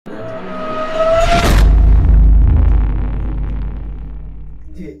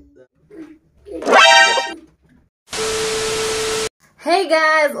Hey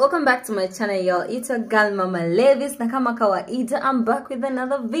guys, welcome back to my channel, y'all. It's your girl Mama Levis na kama kawaida I'm back with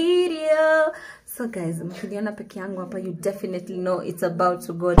another video. So guys, mkiniona peke yangu hapa, you definitely know it's about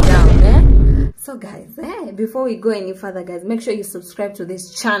to go down, So guys, before we go any further guys, make sure you subscribe to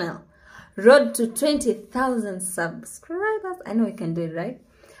this channel. Road to 20,000 subscribers. I know we can do it, right?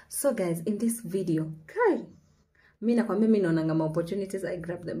 So guys, in this video, mimi nakwambia mimi naonanga opportunities, I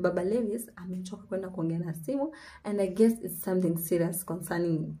grab them. Baba Levis amechoka kwenda kuongea na simu, and I guess it's something serious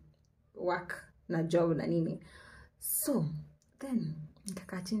concerning work na job na nini. So then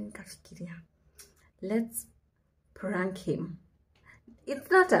nikakaa chini nikafikiria, let's prank him.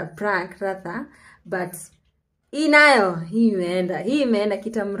 It's not a prank rather, but hii imeenda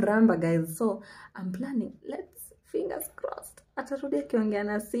kitamramba guys. So I'm planning, let's fingers crossed atarudi akiongea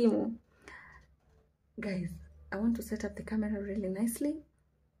na simu. Guys, I want to set up the camera really nicely.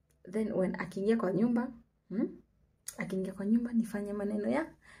 Then when akiingia kwa nyumba, nifanye maneno ya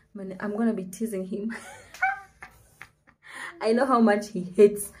I'm gonna be teasing him. I know how much he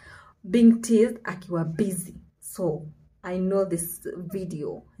hates being teased akiwa busy. So I know this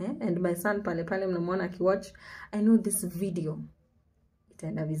video, and my son pale mnamwona akiwatch. I know this video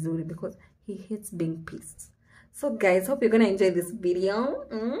itaenda vizuri because he hates being pissed. So guys, hope you're gonna enjoy this video.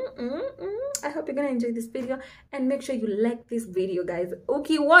 I hope you're gonna enjoy this video, and make sure you like this video guys.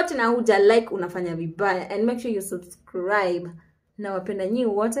 Ukiwatch na huja like unafanya vibaya, and make sure you subscribe. Na wapenda nyi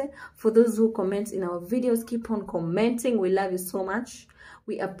wote. For those who comment in our videos, keep on commenting. We love you so much.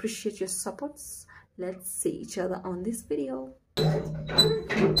 We appreciate your supports. Let's see each other on this video.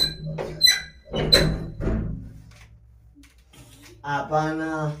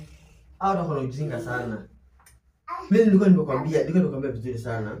 Hapana. Au ndo kuna ujinga sana. Mimi nilikuwa nimekwambia vizuri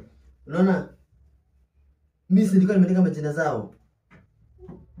sana. Unaona? Mimi nilikuwa nimeandika majina zao.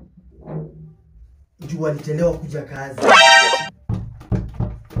 Juu walichelewa kuja kazi.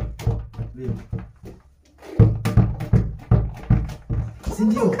 Mimi. Si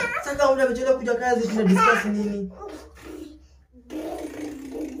ndio? Sasa kama wamechelewa kuja kazi tuna discuss nini?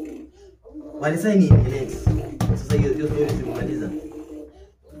 Walisaini nini? Sasa hiyo story tumemaliza.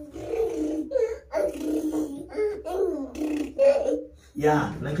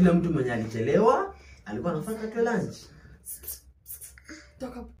 Ya, na kila mtu mwenye alichelewa alikuwa anafanya kwa lunch.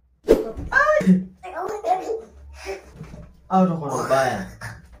 Toka. Au ndo kwa mbaya.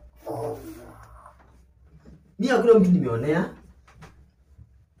 Mimi hakuna mtu nimeonea.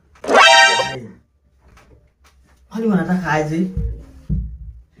 Kwani wanataka aje?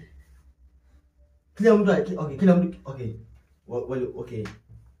 Kila mtu okay. Okay.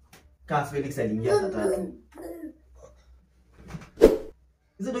 Ka Felix aliingia saa 3.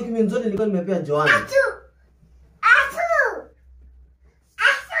 Hizo documents zote nilikuwa nimepea Joanna. Atu.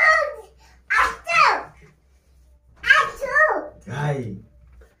 Hai.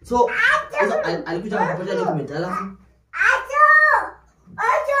 So, alikuja kupotea document alafu.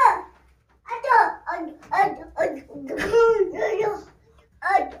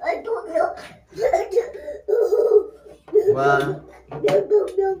 Wa.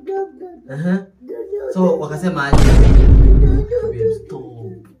 So, wakasema aje?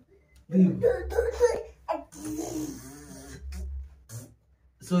 Stop.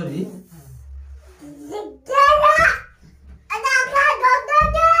 Sorry.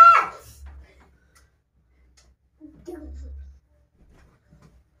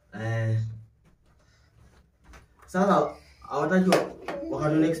 Sasa hawataki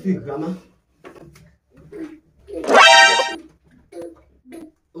wakati next week kama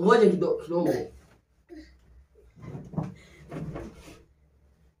ngoja kidogo.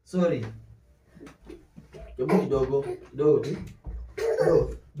 Sorry. Kidogo tu.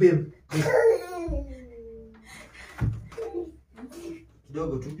 Bim.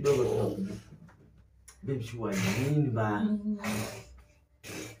 Kidogo tu. Bim shua nini ba?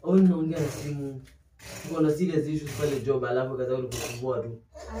 Unaongea na simu. Uko na serious issues pale job alafu kaza ulikusumbua tu.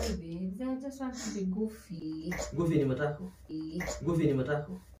 I just want to be goofy. Goofy ni matako.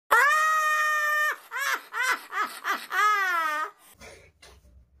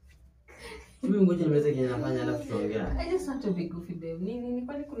 Mimi ngoja nimeze kile nafanya alafu tuongea. I just want to be goofy babe. Nini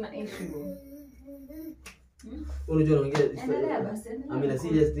kwani kuna issue? Unajua naongea. Endelea basi. I mean a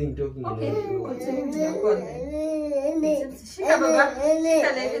serious thing talking. Okay, continue your call. Shika baba.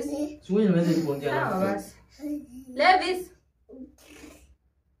 Shika Levis. Sio nimeze kuongea Sawa alafu. basi. Levis.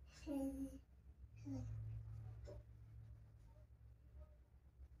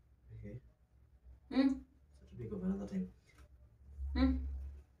 Okay. Speak of another time.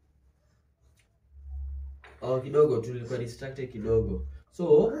 Kidogo tulikuwa distracted kidogo.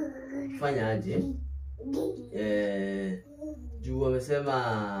 So fanya aje? Juu wamesema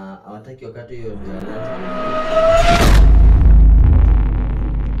hawataki wakati hiyo ndio.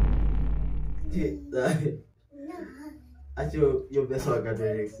 Acho hiyo pesa wakati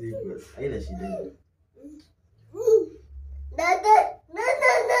wa next week. Haina shida.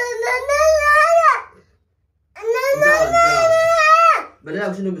 Badala ya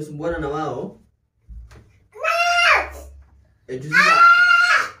kushinda umesumbuana na wao. Sasa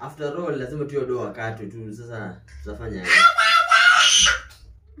after all lazima tuyo doa wakati tu, sasa tutafanya aje?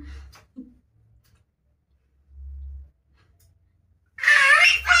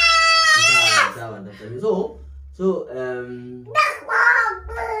 Sawa. So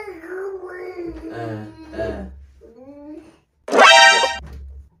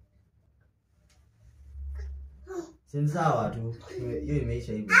sawa tu. Hiyo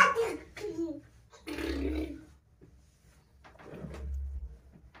imeisha hivyo.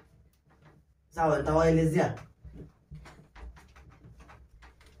 Sawa, nitawaelezea.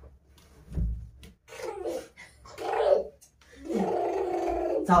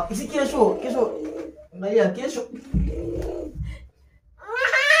 Sawa, isi kesho, angalia kesho.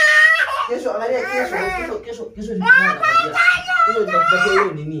 Angalia kesho nitakupatia. Kesho nitakupatia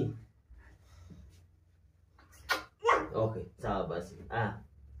hiyo nini? Okay, sawa basi.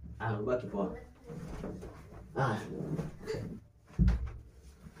 Ubaki poa.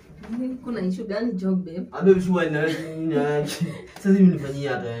 Kuna issue gani job babe? Babe shua na sasa hivi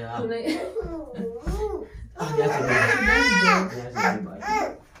nifanyia hata.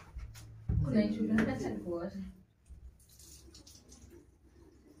 Kuna issue gani acha nikuoshe.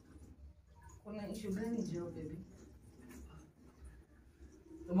 Kuna issue gani job babe?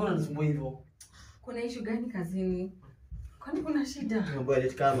 Mbona nisumbua hivyo? Kuna issue gani kazini? Kwani kuna shida? Mambo ya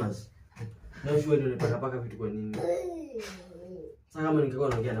late comers. Na shua ndio paka vitu kwa nini? Sasa kama ningekuwa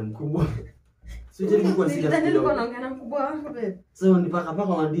naongea na mkubwa. Sio je ningekuwa sija. Ndio nilikuwa naongea na mkubwa wako babe. Sasa ni paka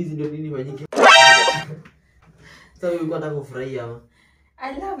wandizi ndio nini fanyike. Sasa wewe unataka kufurahia ama?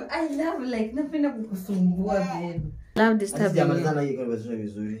 I love like napenda kukusumbua babe. Love disturbing. Sijamalizana hii conversation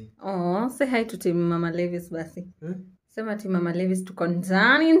vizuri. Oh, say hi to Team Mama Levis basi. Sema Team Mama Levis tuko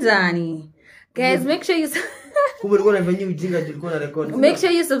ndani. Guys, make sure you kumbe ulikuwa unafanyia ujinga ulikuwa na record. Make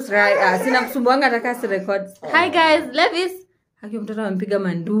sure you subscribe. Sina kusumbuanga atakasi record. Hi guys, Levis. Hakiyo mtoto amempiga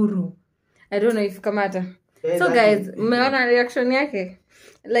manduru. I don't know if kamata. So guys, mmeona reaction yake?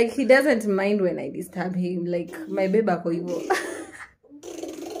 Like he doesn't mind when I disturb him. Like my baby ako hivyo.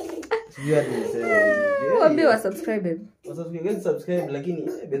 Waambie wa subscribe babe. Subscribe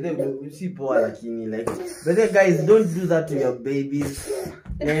lakini bedhe si poa lakini like bedhe guys don't do that to your babies.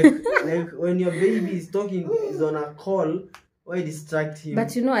 Like when your baby is talking is on a call, why distract him?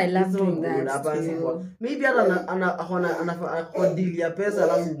 But you know I love doing that. Maybe ana deal ya pesa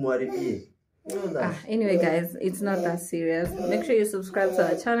alafu muharibie. Anyway guys, it's not that serious. Make sure you subscribe to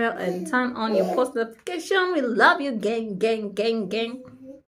our channel and turn on your post notification. We love you gang.